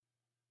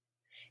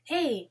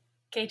Hey,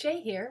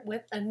 KJ here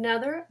with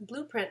another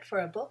Blueprint for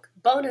a Book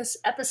bonus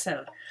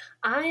episode.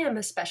 I am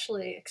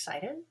especially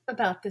excited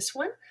about this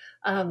one.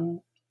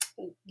 Um,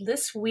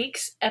 this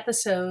week's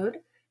episode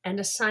and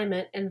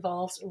assignment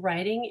involves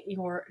writing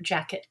your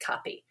jacket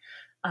copy.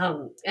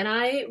 And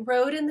I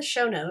wrote in the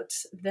show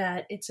notes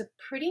that it's a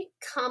pretty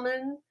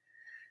common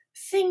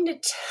thing to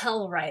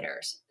tell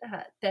writers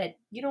that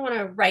you don't want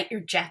to write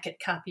your jacket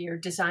copy or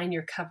design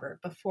your cover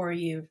before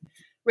you've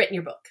written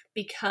your book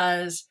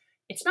because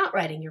it's not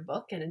writing your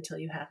book. And until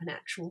you have an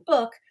actual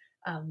book,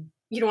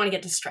 you don't want to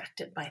get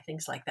distracted by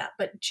things like that.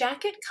 But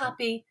jacket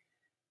copy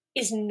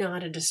is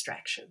not a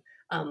distraction.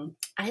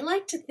 I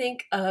like to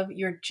think of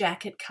your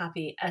jacket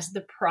copy as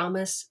the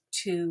promise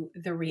to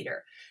the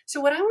reader. So,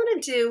 what I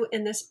want to do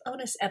in this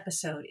bonus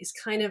episode is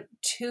kind of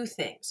two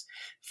things.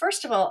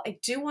 First of all, I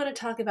do want to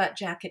talk about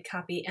jacket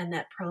copy and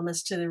that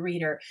promise to the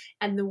reader,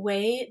 and the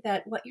way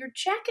that what your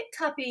jacket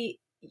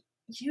copy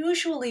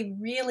usually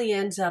really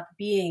ends up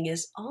being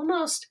is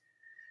almost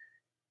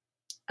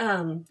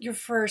your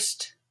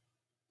first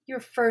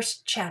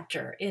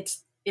chapter.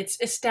 It's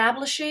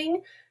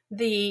establishing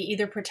the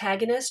either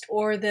protagonist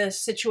or the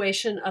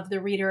situation of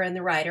the reader and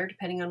the writer,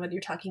 depending on whether you're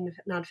talking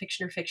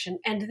nonfiction or fiction,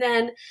 and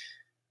then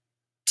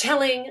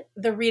telling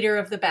the reader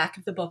of the back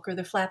of the book or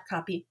the flap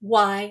copy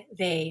why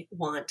they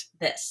want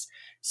this.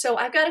 So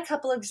I've got a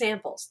couple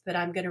examples that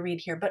I'm going to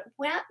read here, but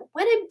when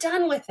I'm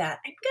done with that,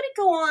 I'm going to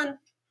go on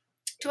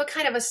to a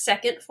kind of a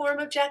second form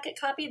of jacket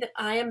copy that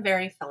I am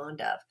very fond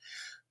of,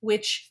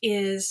 which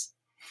is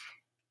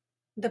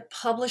the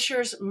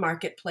publisher's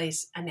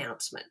marketplace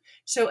announcement.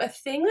 So a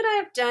thing that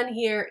I've done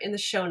here in the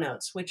show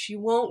notes, which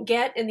you won't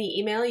get in the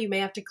email, you may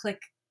have to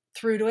click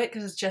through to it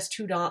because it's just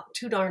too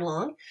darn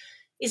long,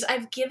 is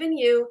I've given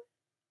you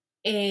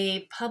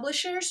a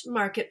publisher's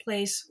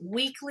marketplace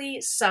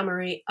weekly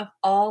summary of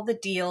all the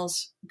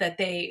deals that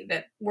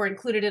were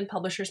included in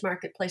publisher's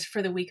marketplace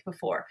for the week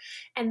before.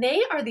 And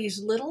they are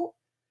these little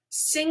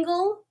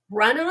single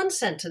run-on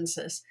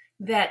sentences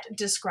that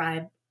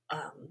describe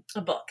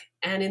a book.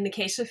 And in the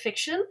case of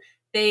fiction,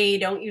 they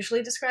don't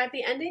usually describe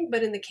the ending,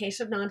 but in the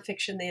case of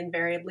nonfiction, they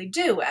invariably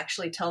do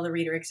actually tell the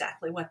reader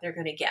exactly what they're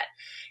going to get.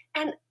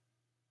 And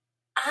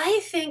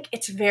I think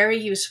it's very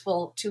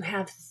useful to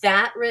have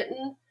that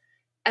written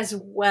as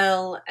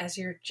well as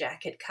your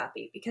jacket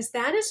copy, because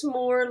that is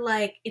more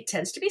like, it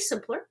tends to be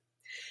simpler,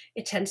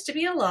 it tends to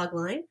be a log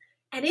line,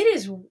 and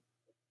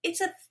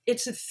it's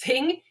a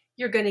thing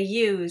you're going to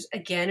use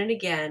again and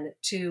again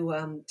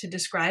to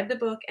describe the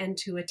book and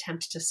to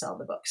attempt to sell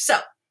the book. So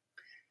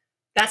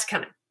that's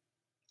coming.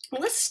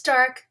 Let's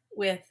start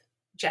with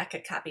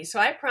jacket copy. So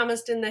I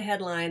promised in the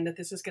headline that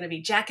this is going to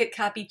be jacket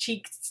copy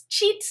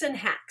cheats and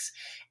hacks,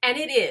 and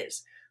it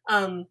is.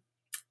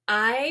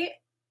 I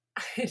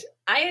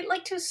I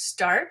like to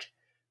start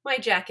my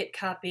jacket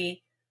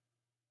copy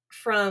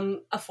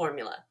from a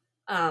formula.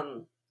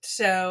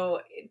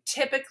 So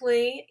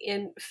typically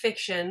in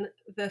fiction,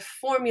 the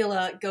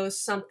formula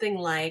goes something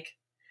like: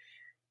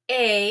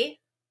 a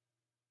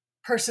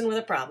person with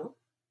a problem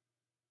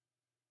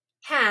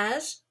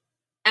has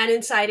an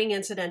inciting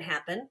incident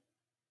happen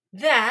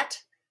that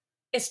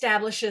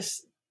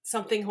establishes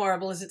something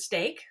horrible is at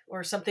stake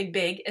or something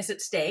big is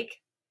at stake,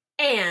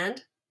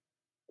 and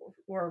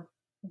or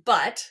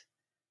but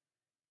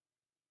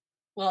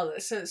well,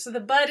 so the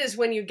but is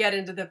when you get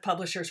into the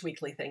publisher's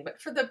weekly thing. But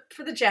for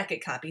the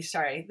jacket copy,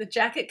 the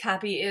jacket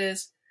copy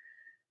is,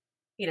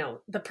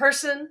 the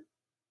person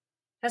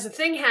has a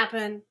thing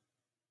happen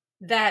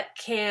that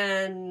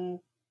can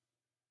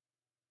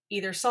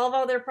either solve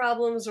all their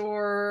problems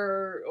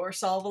or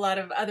solve a lot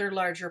of other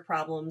larger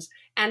problems,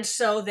 and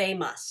so they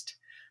must.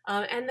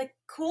 And the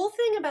cool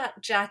thing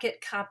about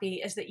jacket copy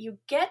is that you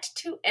get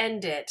to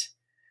end it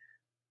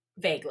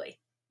vaguely.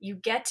 You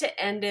get to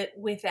end it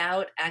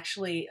without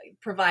actually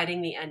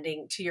providing the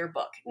ending to your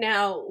book.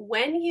 Now,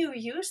 when you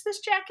use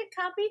this jacket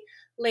copy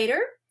later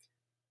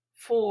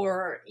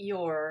for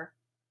your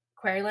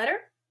query letter,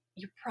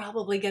 you're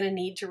probably going to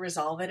need to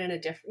resolve it in a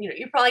different,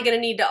 you're probably going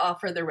to need to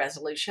offer the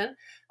resolution,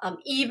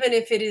 even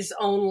if it is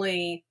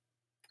only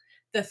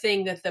the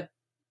thing that the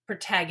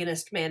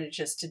protagonist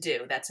manages to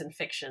do. That's in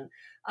fiction.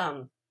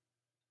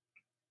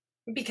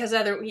 Because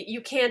you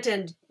can't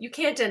end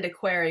a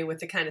query with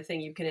the kind of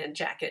thing you can end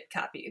jacket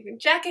copy.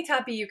 Jacket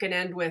copy you can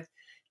end with,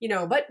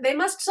 but they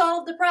must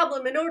solve the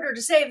problem in order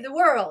to save the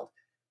world.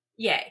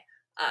 Yay.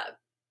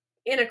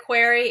 In a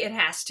query, it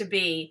has to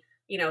be,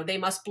 they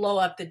must blow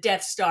up the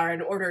Death Star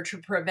in order to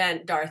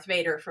prevent Darth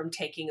Vader from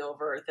taking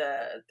over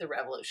the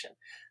revolution,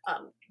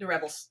 the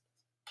rebels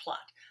plot.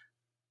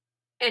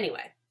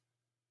 Anyway,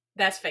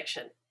 that's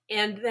fiction.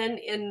 And then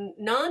in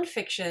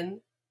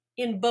nonfiction,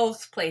 in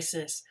both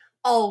places,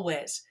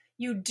 always,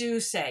 you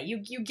do say,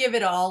 you give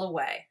it all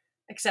away,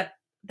 except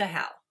the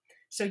how.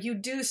 So you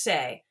do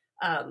say,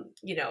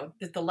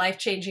 that the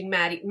life-changing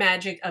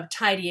magic of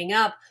tidying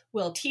up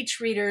will teach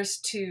readers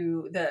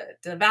to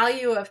the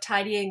value of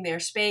tidying their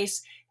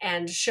space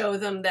and show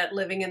them that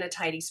living in a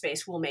tidy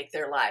space will make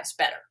their lives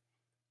better.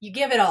 You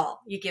give it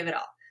all.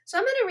 So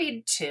I'm going to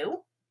read two.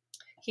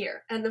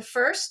 here. And the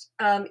first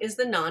is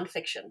the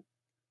nonfiction.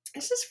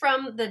 This is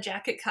from the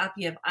jacket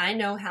copy of I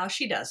Know How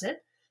She Does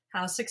It,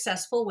 How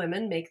Successful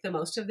Women Make the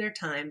Most of Their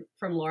Time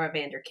from Laura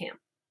Vanderkam.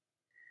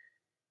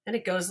 And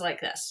it goes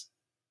like this.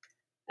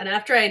 And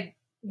after I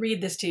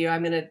read this to you,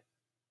 I'm going to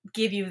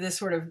give you this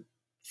sort of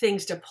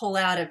things to pull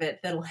out of it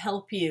that'll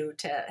help you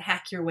to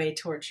hack your way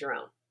towards your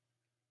own.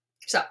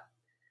 So,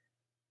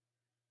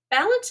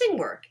 balancing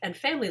work and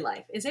family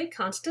life is a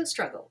constant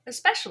struggle,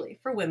 especially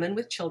for women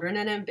with children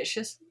and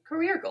ambitious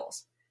career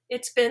goals.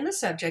 It's been the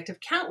subject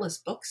of countless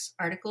books,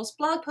 articles,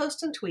 blog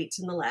posts, and tweets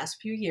in the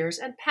last few years,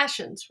 and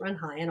passions run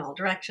high in all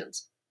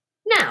directions.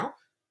 Now,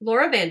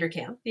 Laura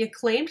Vanderkam, the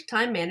acclaimed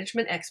time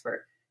management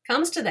expert,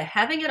 comes to the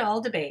having it all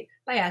debate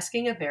by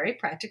asking a very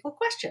practical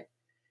question.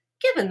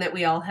 Given that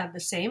we all have the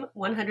same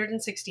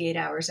 168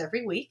 hours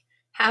every week,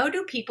 how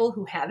do people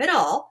who have it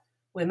all,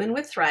 women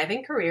with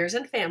thriving careers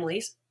and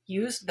families,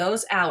 use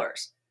those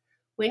hours?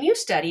 When you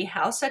study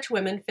how such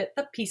women fit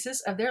the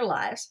pieces of their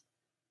lives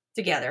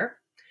together,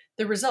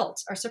 the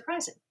results are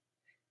surprising.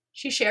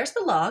 She shares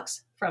the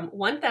logs from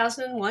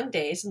 1001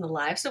 days in the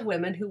lives of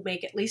women who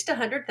make at least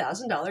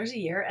 $100,000 a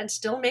year and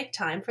still make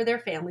time for their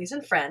families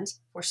and friends,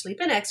 for sleep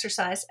and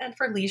exercise, and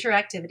for leisure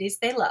activities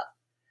they love.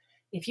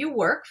 If you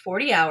work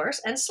 40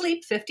 hours and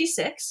sleep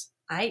 56,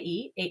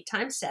 i.e. 8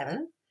 times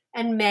 7,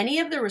 and many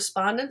of the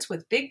respondents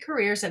with big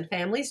careers and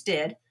families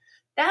did,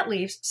 that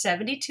leaves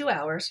 72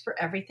 hours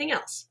for everything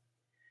else.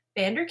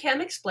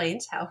 Vanderkam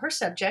explains how her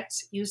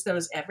subjects use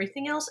those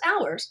everything else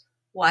hours,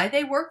 why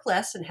they work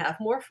less and have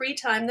more free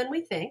time than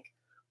we think,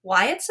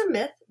 why it's a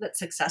myth that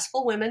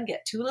successful women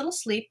get too little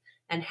sleep,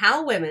 and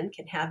how women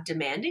can have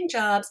demanding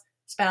jobs,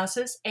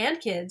 spouses,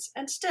 and kids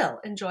and still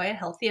enjoy a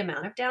healthy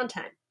amount of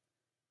downtime.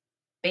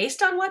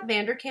 Based on what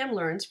Vanderkam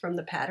learns from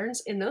the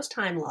patterns in those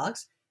time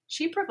logs,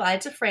 she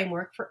provides a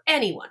framework for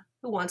anyone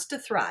who wants to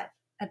thrive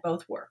at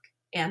both work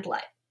and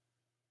life.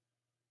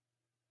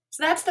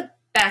 So that's the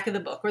back of the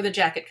book, or the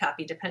jacket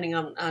copy, depending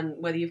on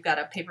whether you've got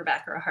a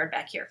paperback or a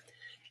hardback here.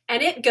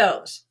 And it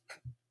goes,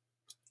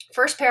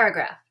 first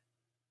paragraph,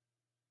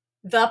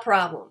 the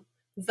problem,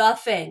 the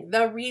thing,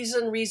 the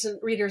reason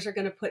readers are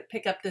going to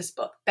pick up this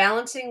book.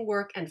 Balancing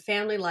work and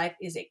family life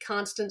is a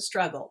constant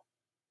struggle.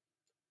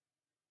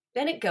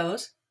 Then it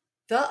goes,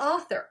 the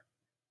author,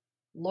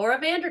 Laura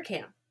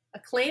Vanderkam,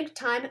 acclaimed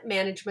time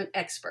management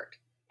expert,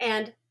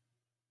 and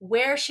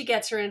where she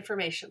gets her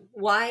information,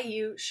 why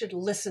you should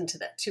listen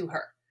to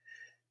her.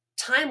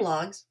 Time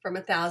logs from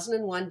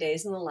 1001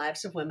 days in the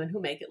lives of women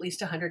who make at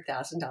least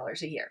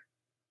 $100,000 a year.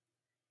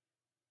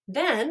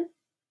 Then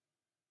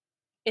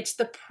it's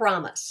the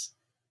promise.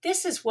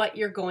 This is what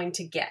you're going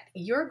to get.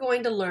 You're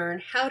going to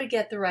learn how to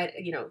get the right,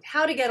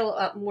 how to get a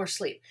lot more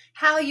sleep,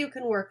 how you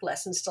can work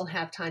less and still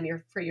have time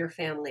for your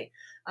family,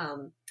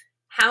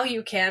 how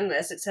you can,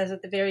 as it says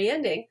at the very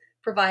ending,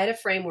 provide a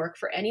framework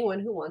for anyone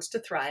who wants to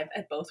thrive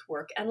at both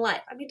work and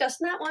life. I mean,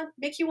 doesn't that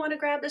make you want to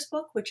grab this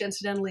book, which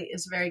incidentally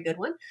is a very good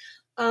one?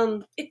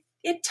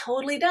 It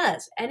totally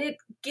does. And it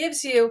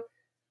gives you,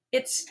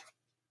 this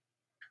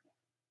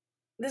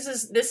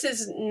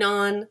is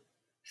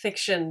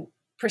non-fiction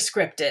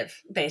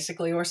prescriptive,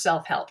 basically, or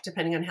self-help,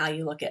 depending on how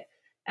you look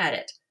at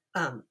it.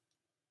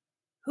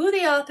 Who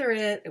the author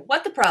is,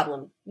 what the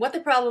problem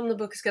the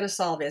book is going to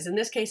solve is. In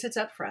this case, it's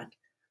up front.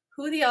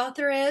 Who the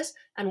author is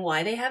and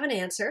why they have an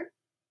answer,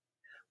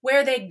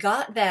 where they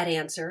got that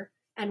answer,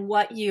 and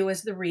what you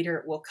as the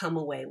reader will come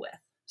away with.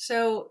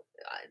 So,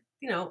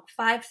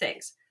 5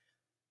 things.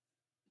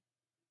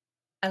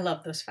 I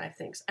love those 5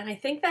 things. And I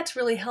think that's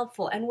really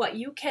helpful. And what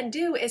you can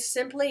do is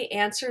simply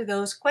answer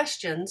those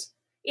questions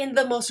in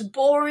the most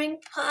boring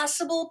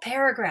possible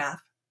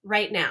paragraph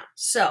right now.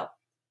 So,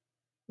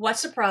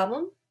 what's the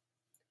problem?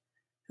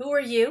 Who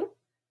are you?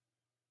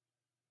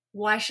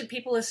 Why should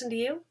people listen to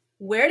you?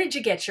 Where did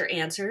you get your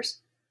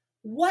answers?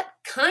 What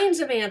kinds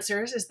of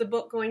answers is the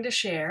book going to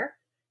share?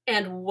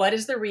 And what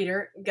is the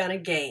reader going to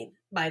gain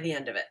by the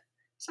end of it?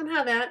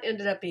 Somehow that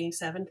ended up being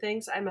 7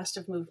 things. I must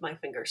have moved my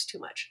fingers too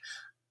much.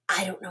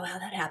 I don't know how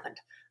that happened.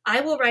 I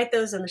will write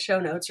those in the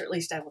show notes, or at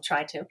least I will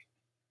try to.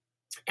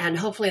 And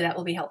hopefully that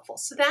will be helpful.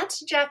 So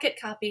that's jacket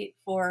copy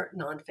for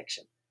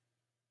nonfiction.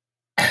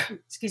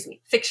 Excuse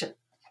me, fiction.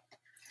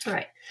 All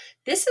right.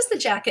 This is the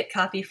jacket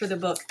copy for the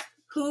book,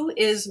 Who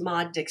is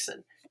Maud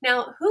Dixon?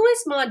 Now, Who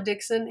is Maud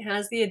Dixon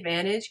has the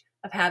advantage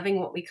of having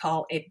what we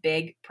call a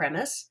big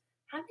premise.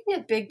 Having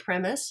a big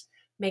premise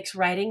makes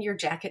writing your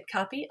jacket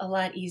copy a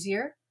lot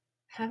easier.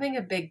 Having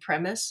a big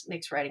premise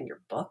makes writing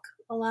your book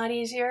a lot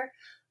easier.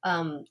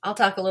 I'll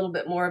talk a little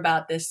bit more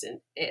about this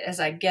as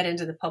I get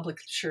into the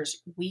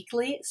Publishers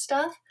Weekly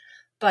stuff,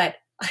 but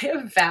I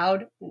have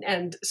vowed,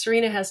 and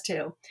Serena has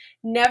too,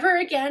 never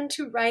again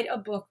to write a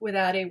book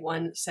without a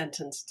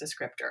 1-sentence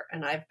descriptor.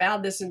 And I've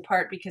vowed this in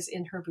part because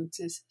In Her Boots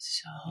is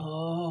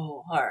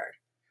so hard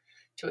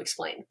to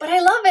explain. But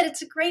I love it.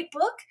 It's a great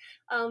book.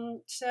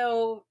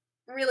 So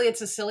really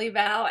it's a silly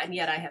vow, and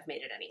yet I have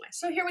made it anyway.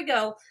 So here we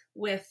go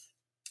with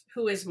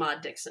Who is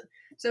Maud Dixon?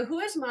 So Who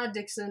is Maud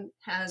Dixon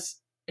has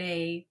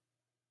a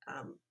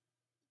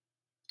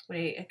what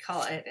do you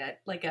call it?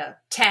 Like a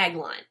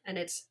tagline, and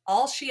it's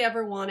all she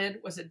ever wanted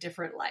was a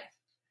different life.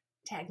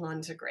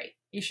 Taglines are great.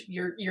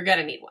 You're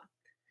gonna need one.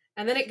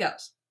 And then it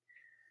goes.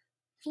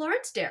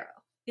 Florence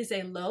Darrow is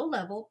a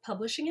low-level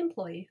publishing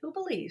employee who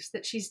believes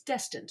that she's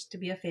destined to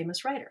be a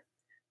famous writer.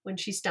 When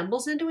she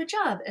stumbles into a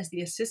job as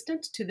the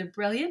assistant to the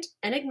brilliant,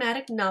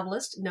 enigmatic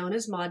novelist known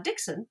as Maud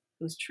Dixon,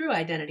 whose true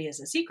identity is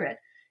a secret,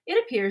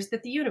 it appears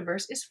that the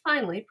universe is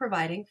finally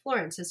providing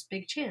Florence's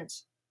big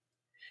chance.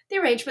 The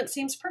arrangement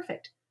seems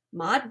perfect.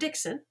 Maud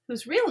Dixon,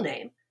 whose real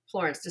name,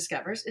 Florence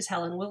discovers, is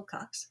Helen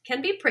Wilcox,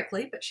 can be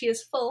prickly, but she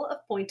is full of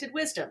pointed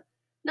wisdom,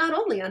 not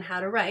only on how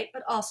to write,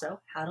 but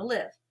also how to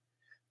live.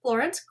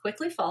 Florence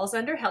quickly falls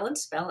under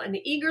Helen's spell and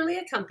eagerly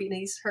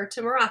accompanies her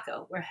to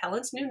Morocco, where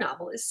Helen's new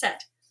novel is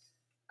set.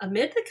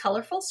 Amid the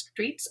colorful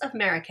streets of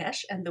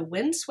Marrakesh and the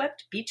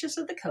wind-swept beaches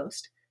of the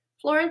coast,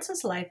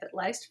 Florence's life at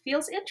last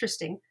feels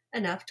interesting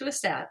enough to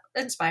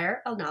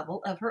inspire a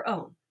novel of her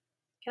own.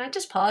 Can I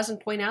just pause and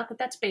point out that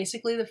that's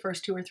basically the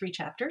first 2 or 3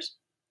 chapters?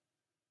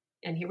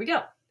 And here we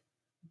go.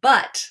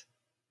 But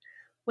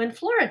when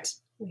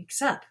Florence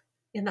wakes up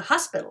in the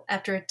hospital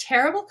after a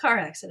terrible car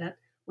accident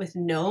with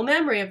no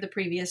memory of the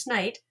previous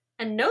night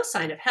and no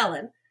sign of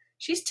Helen,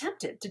 she's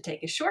tempted to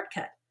take a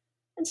shortcut.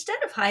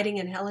 Instead of hiding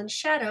in Helen's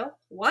shadow,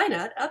 why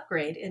not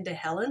upgrade into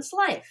Helen's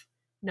life?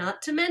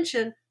 Not to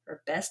mention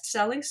her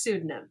best-selling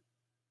pseudonym.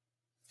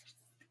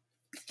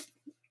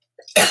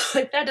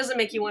 If that doesn't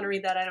make you want to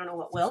read that, I don't know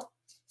what will.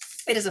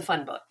 It is a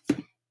fun book.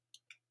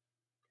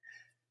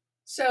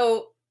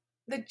 So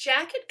the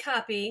jacket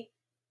copy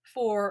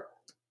for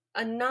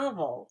a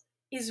novel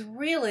is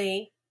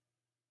really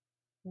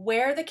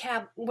where the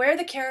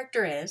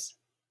character is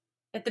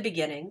at the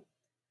beginning,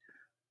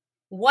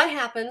 what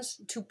happens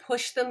to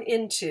push them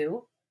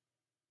into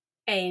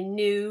a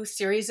new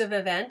series of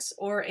events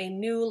or a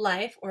new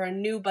life or a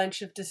new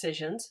bunch of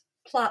decisions,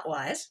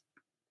 plot-wise,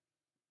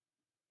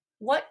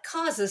 what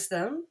causes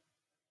them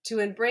to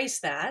embrace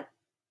that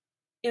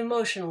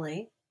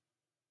emotionally,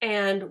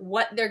 and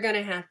what they're going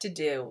to have to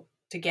do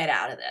to get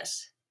out of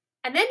this.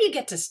 And then you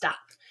get to stop.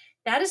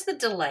 That is the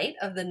delight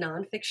of the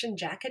nonfiction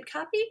jacket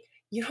copy.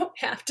 You don't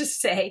have to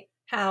say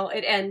how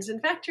it ends.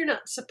 In fact, you're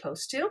not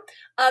supposed to,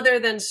 other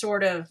than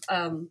sort of,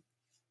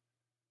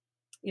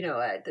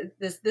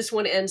 this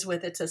one ends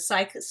with, it's a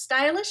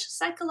stylish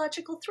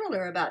psychological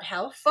thriller about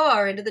how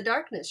far into the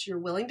darkness you're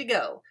willing to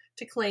go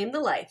to claim the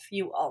life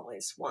you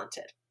always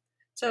wanted.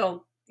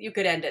 So you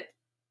could end it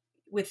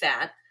with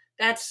that.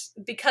 That's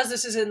because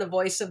this is in the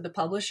voice of the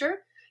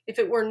publisher. If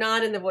it were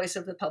not in the voice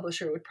of the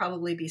publisher, it would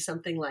probably be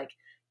something like,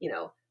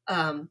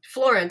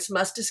 Florence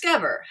must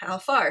discover how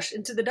far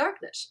into the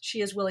darkness she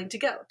is willing to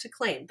go to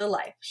claim the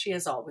life she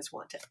has always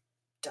wanted.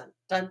 Dun,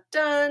 dun,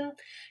 dun.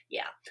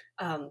 Yeah.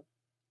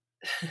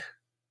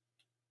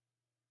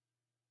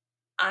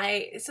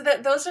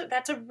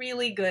 That's a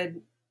really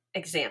good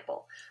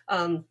example.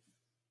 And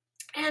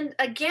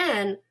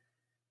again,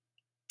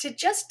 to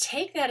just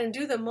take that and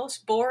do the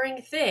most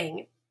boring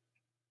thing,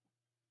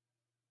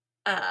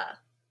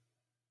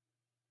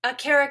 a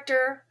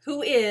character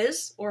who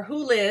is, or who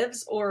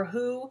lives, or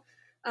who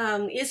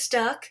is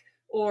stuck,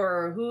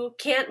 or who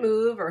can't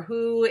move, or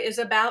who is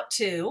about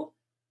to,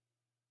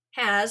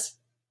 has,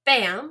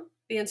 bam,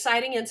 the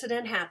inciting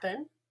incident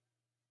happen,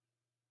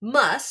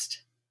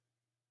 must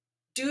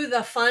do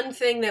the fun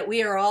thing that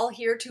we are all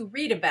here to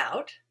read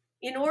about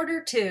in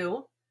order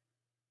to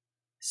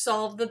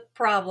solve the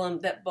problem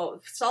that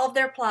both solve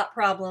their plot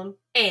problem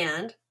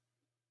and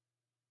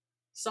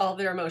solve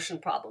their emotion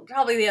problem.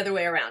 Probably the other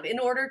way around. In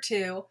order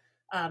to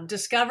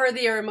discover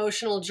their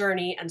emotional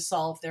journey and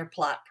solve their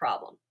plot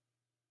problem.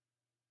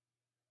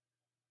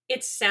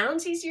 It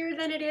sounds easier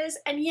than it is,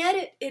 and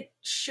yet it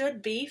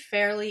should be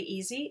fairly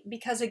easy,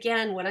 because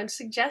again, what I'm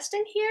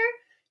suggesting here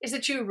is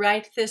that you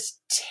write this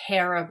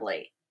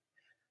terribly.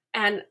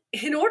 And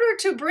in order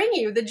to bring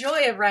you the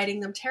joy of writing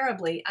them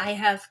terribly, I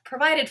have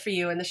provided for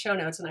you in the show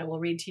notes, and I will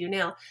read to you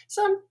now,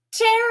 some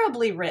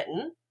terribly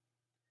written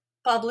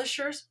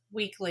Publishers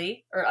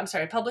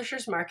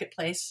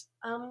Marketplace.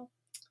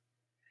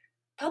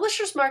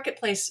 Publishers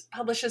Marketplace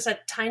publishes a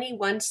tiny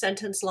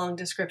 1-sentence long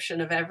description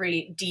of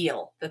every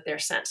deal that they're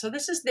sent. So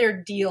this is their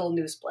deal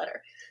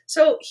newsletter.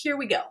 So here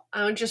we go.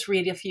 I'll just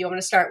read a few. I'm going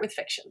to start with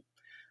fiction.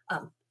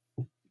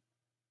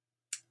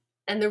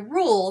 And the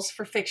rules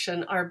for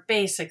fiction are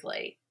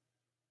basically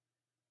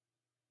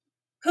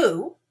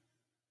who,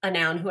 a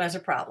noun who has a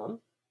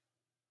problem,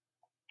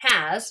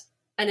 has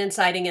an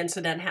inciting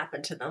incident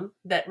happen to them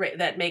that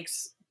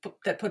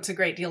puts a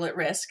great deal at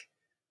risk,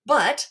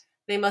 but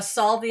they must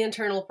solve the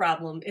internal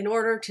problem in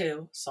order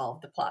to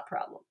solve the plot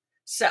problem.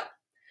 So,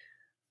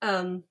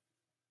 I've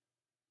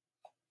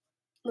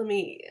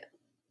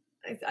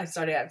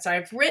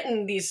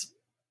written these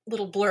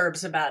little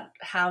blurbs about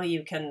how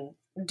you can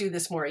do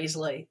this more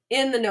easily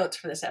in the notes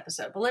for this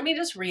episode, but let me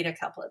just read a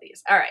couple of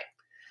these. All right.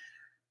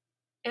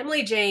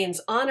 Emily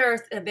Jane's On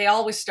Earth, they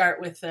always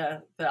start with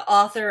the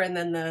author and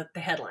then the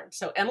headline.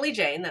 So Emily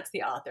Jane, that's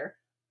the author.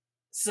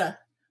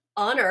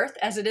 On Earth,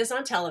 as it is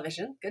on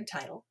television, good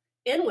title,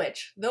 in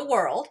which the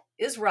world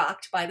is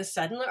rocked by the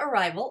sudden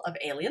arrival of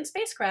alien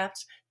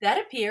spacecrafts that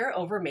appear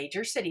over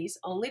major cities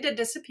only to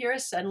disappear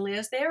as suddenly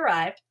as they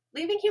arrived,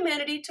 leaving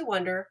humanity to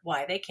wonder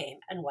why they came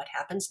and what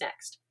happens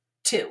next.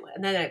 2.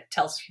 And then it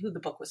tells who the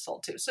book was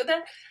sold to. So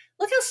that,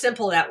 look how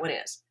simple that one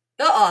is.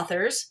 The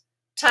author's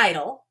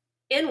title,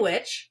 in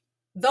which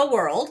the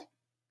world,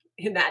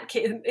 in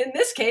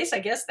this case, I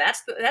guess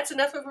that's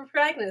enough of a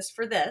protagonist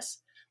for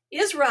this,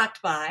 is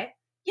rocked by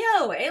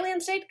alien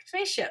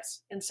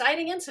spaceships,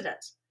 inciting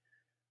incidents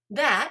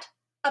that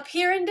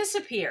appear and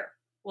disappear.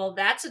 Well,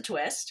 that's a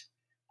twist.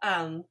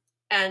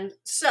 And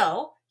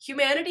so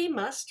humanity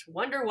must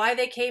wonder why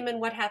they came and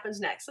what happens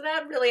next. So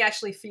that really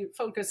actually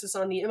focuses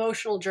on the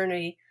emotional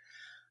journey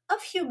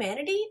of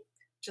humanity,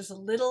 which is a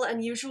little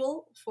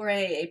unusual for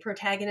a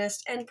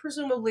protagonist, and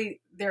presumably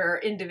there are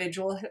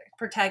individual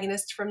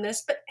protagonists from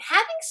this, but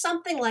having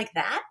something like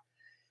that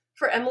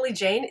for Emily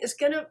Jane is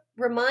going to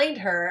remind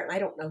her, and I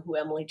don't know who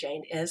Emily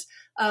Jane is,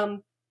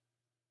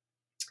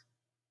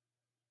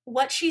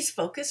 what she's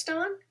focused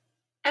on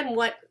and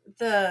what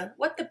the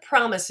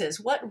promise is,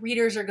 what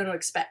readers are going to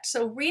expect.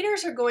 So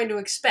readers are going to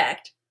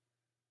expect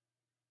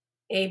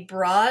a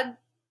broad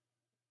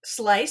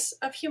slice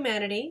of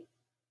humanity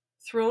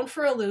thrown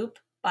for a loop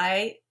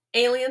by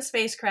alien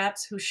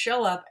spacecrafts who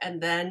show up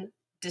and then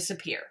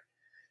disappear.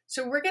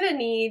 So we're going to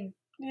need,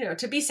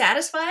 to be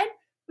satisfied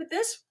with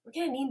this, we're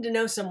going to need to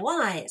know some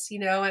whys,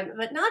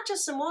 but not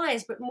just some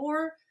whys, but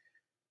more.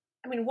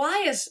 I mean,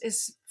 why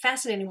is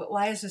fascinating, but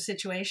why is the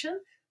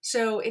situation?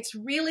 So it's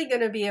really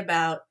going to be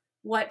about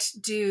what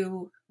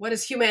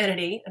does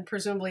humanity, and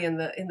presumably in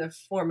the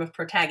form of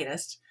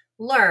protagonists,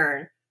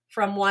 learn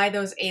from why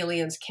those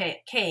aliens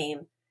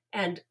came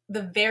and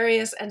the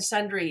various and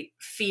sundry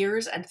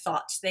fears and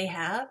thoughts they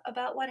have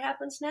about what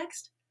happens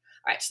next.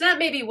 All right, so that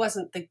maybe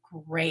wasn't the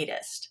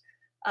greatest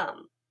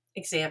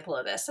example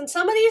of this, and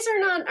some of these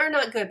are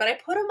not good, but I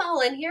put them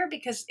all in here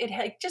because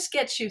it just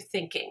gets you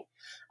thinking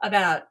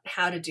about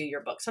how to do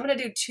your books. I'm going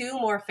to do 2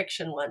 more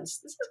fiction ones.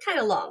 This is kind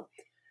of long.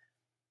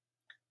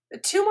 The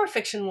 2 more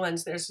fiction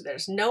ones.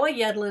 There's Noah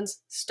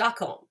Yedlin's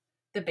Stockholm,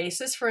 the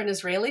basis for an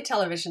Israeli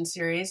television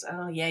series.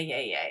 Oh,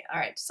 yay. All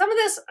right, some of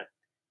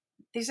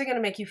these are going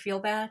to make you feel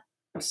bad.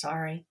 I'm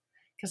sorry,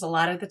 because a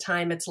lot of the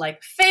time it's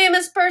like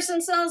famous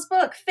person sells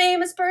book,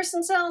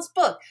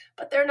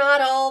 but they're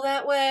not all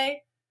that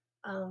way.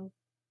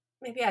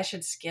 Maybe I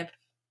should skip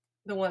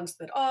the ones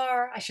that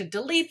are. I should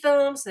delete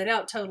them so they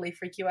don't totally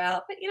freak you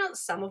out. But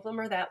some of them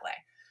are that way.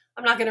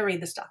 I'm not going to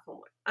read the Stockholm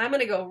one. I'm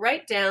going to go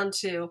right down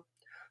to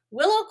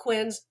Willow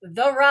Quinn's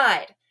The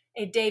Ride,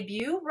 a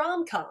debut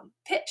rom-com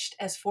pitched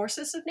as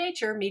Forces of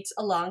Nature meets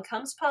Along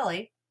Comes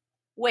Polly,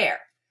 where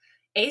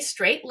a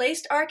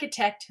straight-laced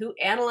architect who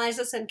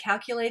analyzes and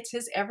calculates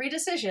his every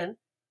decision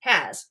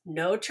has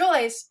no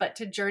choice but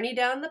to journey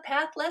down the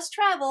path less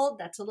traveled,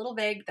 that's a little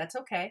vague, that's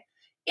okay,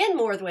 in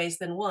more ways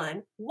than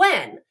one,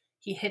 when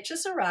he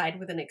hitches a ride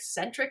with an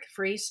eccentric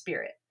free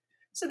spirit.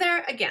 So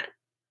there, again,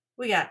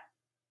 we got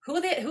who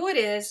it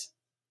is,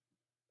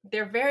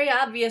 their very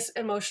obvious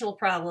emotional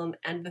problem,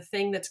 and the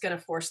thing that's going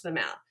to force them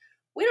out.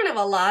 We don't have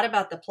a lot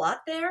about the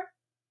plot there,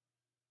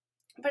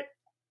 but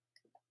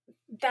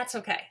that's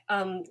okay.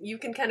 You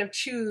can kind of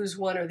choose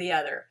one or the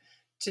other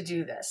to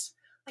do this.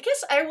 I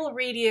guess I will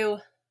read you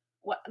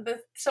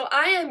so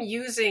I am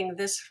using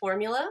this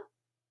formula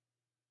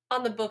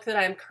on the book that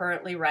I'm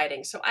currently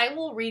writing. So I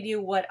will read you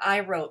what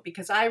I wrote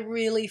because I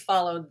really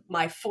followed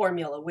my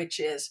formula, which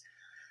is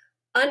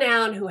a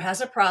noun who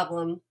has a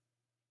problem,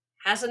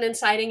 has an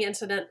inciting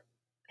incident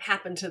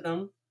happen to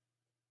them,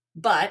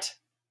 but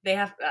they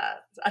have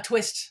a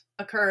twist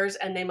occurs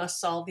and they must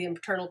solve the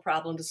internal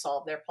problem to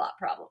solve their plot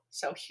problem.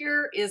 So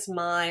here is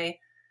my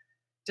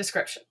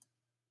description.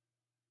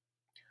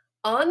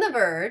 On the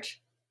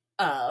verge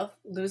of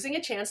losing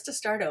a chance to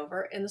start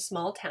over in the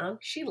small town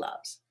she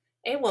loves,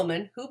 a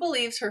woman who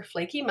believes her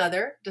flaky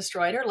mother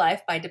destroyed her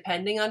life by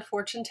depending on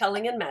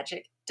fortune-telling and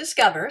magic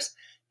discovers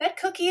that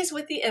cookies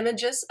with the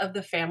images of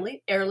the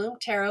family heirloom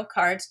tarot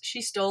cards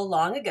she stole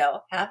long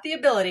ago have the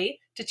ability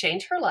to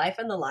change her life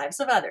and the lives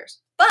of others.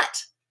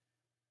 But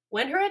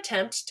when her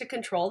attempts to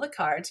control the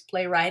cards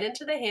play right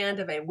into the hand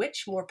of a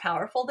witch more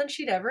powerful than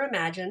she'd ever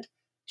imagined,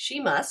 she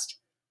must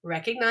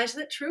recognize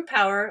that true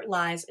power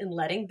lies in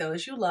letting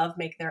those you love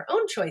make their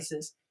own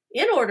choices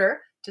in order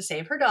to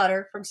save her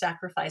daughter from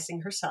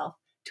sacrificing herself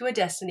to a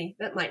destiny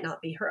that might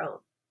not be her own.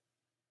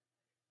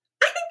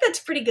 I think that's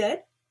pretty good.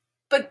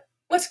 But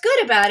what's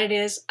good about it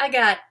is I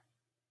got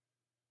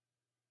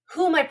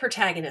who my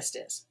protagonist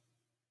is.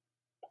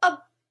 A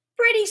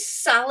pretty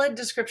solid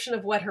description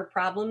of what her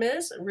problem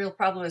is. The real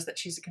problem is that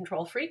she's a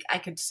control freak. I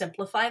could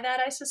simplify that,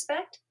 I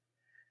suspect.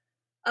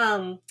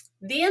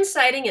 The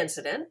inciting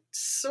incident,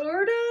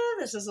 sort of,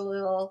 this is a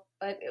little,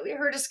 but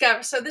her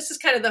discover. So this is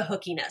kind of the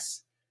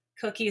hookiness.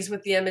 Cookies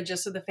with the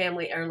images of the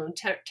family heirloom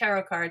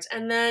tarot cards.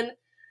 And then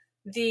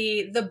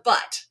the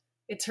but.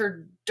 It's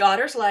her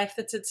daughter's life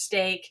that's at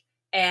stake,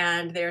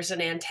 and there's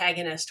an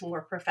antagonist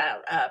more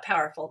profound,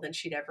 powerful than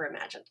she'd ever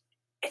imagined.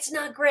 It's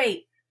not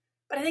great,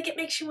 but I think it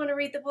makes you want to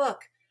read the book.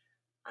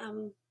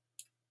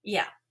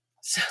 Yeah.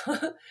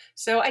 So,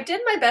 so I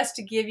did my best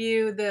to give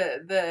you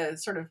the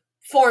sort of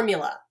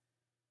formula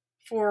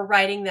for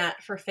writing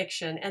that for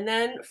fiction. And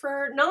then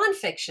for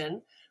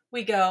nonfiction,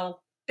 we go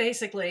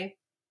basically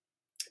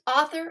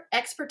author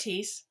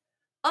expertise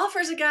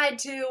offers a guide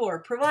to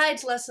or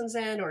provides lessons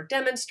in or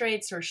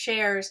demonstrates or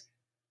shares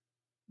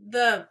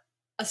the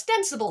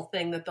ostensible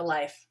thing that the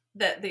life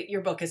that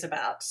your book is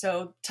about.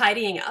 So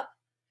tidying up,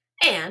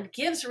 and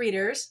gives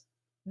readers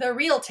the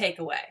real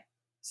takeaway.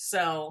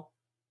 So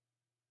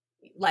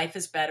life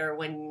is better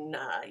when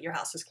your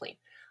house is clean.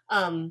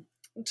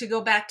 To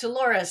go back to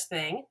Laura's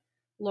thing,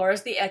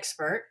 Laura's the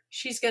expert.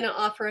 She's going to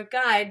offer a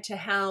guide to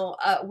how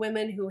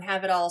women who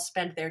have it all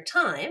spend their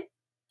time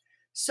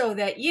so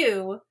that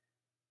you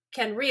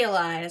can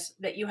realize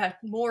that you have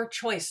more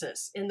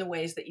choices in the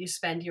ways that you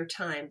spend your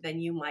time than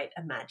you might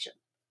imagine.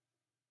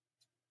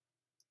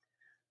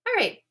 All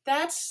right,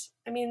 that's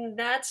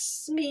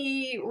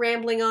me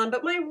rambling on,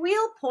 but my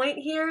real point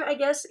here, I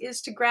guess,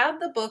 is to grab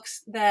the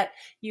books that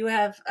you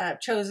have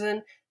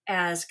chosen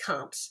as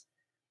comps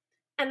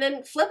and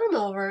then flip them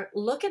over,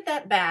 look at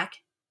that back,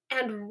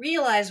 and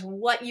realize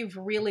what you've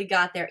really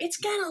got there. It's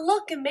going to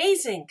look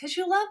amazing because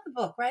you love the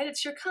book, right?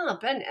 It's your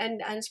comp, and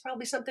it's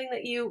probably something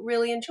that you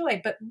really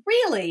enjoyed, but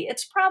really,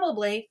 it's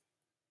probably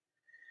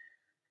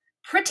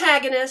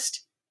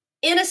protagonist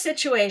in a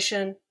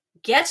situation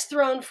gets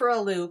thrown for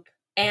a loop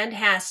and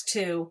has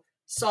to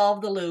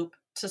solve the loop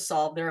to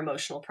solve their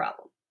emotional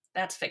problem.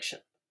 That's fiction.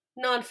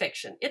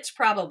 Nonfiction, it's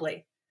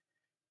probably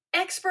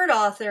expert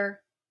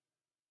author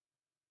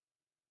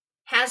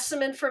has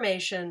some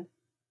information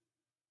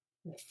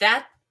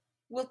that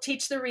will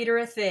teach the reader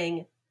a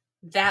thing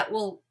that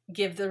will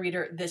give the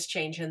reader this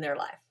change in their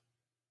life.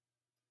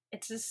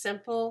 It's as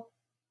simple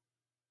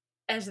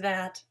as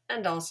that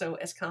and also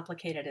as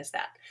complicated as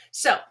that.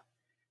 So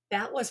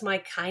that was my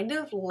kind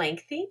of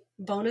lengthy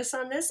bonus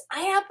on this. I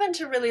happen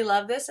to really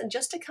love this. And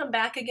just to come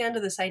back again to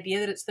this idea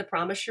that it's the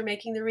promise you're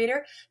making the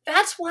reader,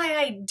 that's why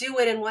I do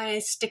it and why I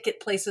stick it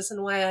places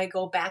and why I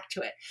go back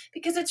to it.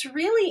 Because it's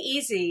really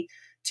easy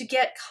to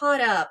get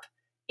caught up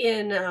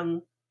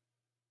in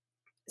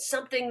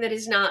something that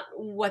is not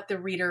what the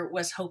reader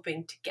was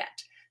hoping to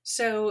get.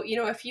 So,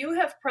 if you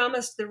have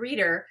promised the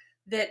reader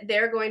that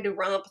they're going to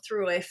romp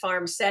through a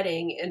farm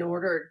setting in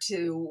order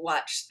to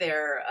watch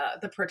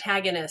the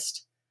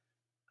protagonist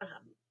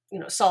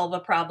solve a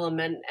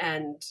problem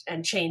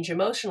and change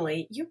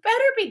emotionally, you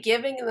better be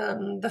giving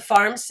them the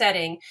farm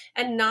setting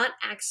and not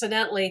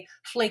accidentally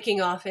flaking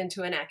off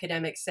into an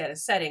academic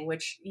setting,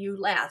 which you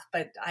laugh,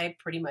 but I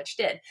pretty much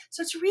did.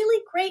 So it's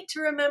really great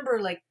to remember,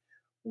 like,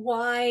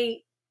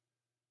 why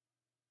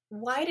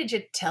did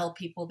you tell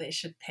people they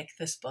should pick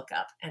this book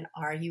up, and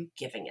are you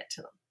giving it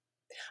to them?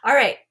 All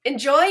right,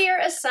 enjoy your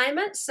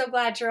assignment. So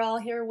glad you're all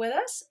here with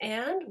us,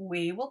 and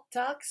we will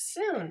talk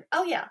soon.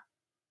 Oh yeah,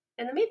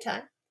 in the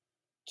meantime,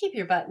 keep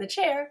your butt in the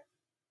chair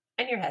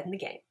and your head in the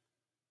game.